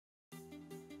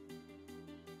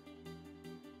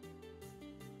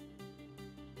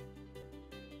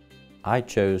I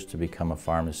chose to become a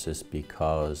pharmacist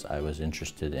because I was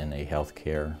interested in a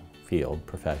healthcare field,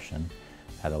 profession.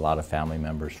 Had a lot of family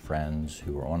members, friends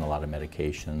who were on a lot of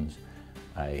medications.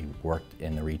 I worked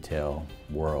in the retail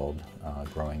world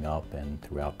growing up and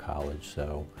throughout college,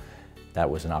 so that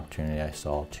was an opportunity I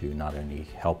saw to not only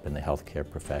help in the healthcare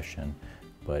profession,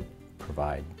 but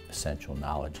provide essential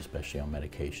knowledge, especially on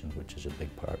medications, which is a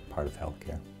big part of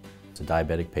healthcare. It's a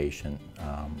diabetic patient,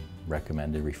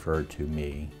 recommended, referred to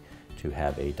me to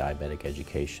have a diabetic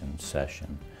education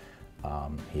session.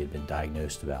 He had been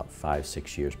diagnosed about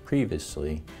 5-6 years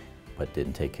previously, but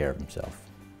didn't take care of himself.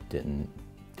 Didn't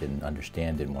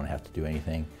understand, didn't want to have to do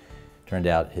anything. Turned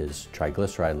out his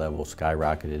triglyceride level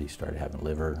skyrocketed. He started having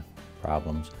liver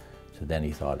problems. So then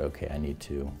he thought, okay, I need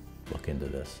to look into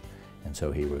this. And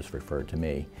so he was referred to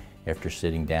me. After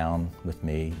sitting down with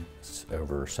me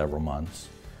over several months,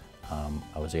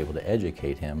 I was able to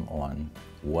educate him on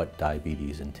what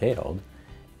diabetes entailed,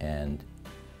 and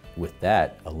with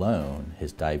that alone,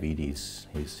 his diabetes,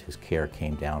 his care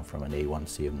came down from an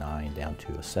A1C of 9 down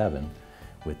to a 7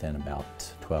 within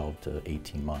about 12 to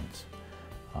 18 months.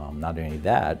 Not only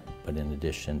that, but in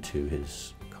addition to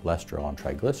his cholesterol and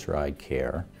triglyceride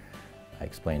care, I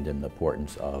explained to him the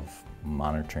importance of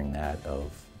monitoring that,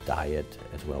 of diet,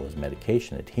 as well as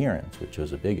medication adherence, which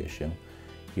was a big issue.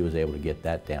 He was able to get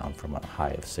that down from a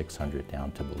high of 600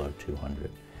 down to below 200,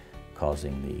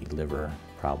 causing the liver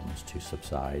problems to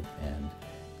subside and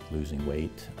losing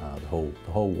weight. The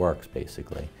whole works,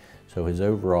 basically. So his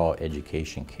overall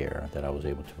education care that I was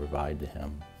able to provide to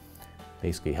him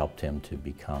basically helped him to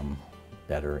become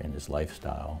better in his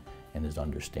lifestyle and his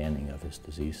understanding of his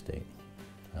disease state.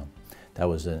 So that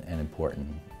was an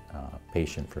important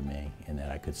patient for me, in that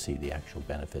I could see the actual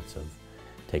benefits of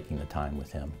taking the time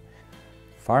with him.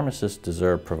 Pharmacists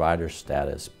deserve provider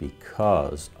status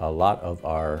because a lot of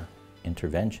our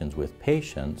interventions with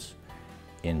patients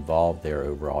involve their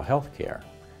overall health care.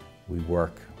 We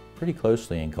work pretty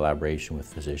closely in collaboration with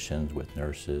physicians, with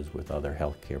nurses, with other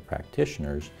healthcare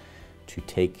practitioners to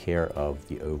take care of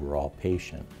the overall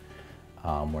patient.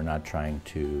 We're not trying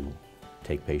to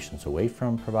take patients away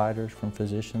from providers, from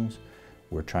physicians.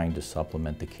 We're trying to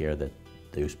supplement the care that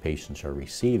those patients are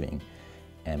receiving.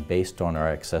 And based on our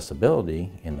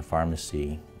accessibility in the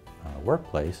pharmacy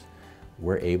workplace,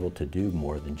 we're able to do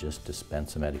more than just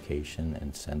dispense a medication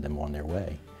and send them on their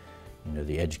way. You know,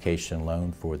 the education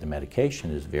alone for the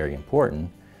medication is very important,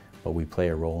 but we play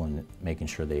a role in making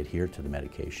sure they adhere to the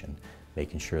medication,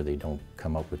 making sure they don't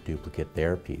come up with duplicate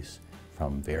therapies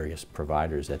from various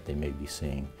providers that they may be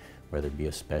seeing, whether it be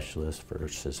a specialist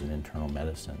versus an internal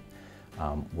medicine.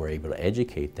 We're able to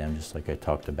educate them, just like I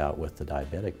talked about with the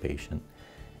diabetic patient.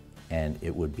 And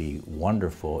it would be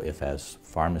wonderful if, as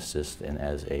pharmacists and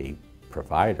as a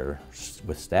provider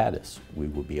with status, we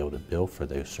would be able to bill for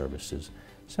those services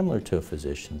similar to a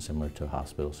physician, similar to a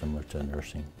hospital, similar to a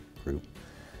nursing group.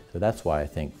 So that's why I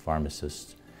think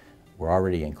pharmacists, we're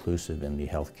already inclusive in the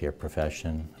healthcare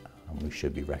profession. We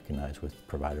should be recognized with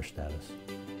provider status.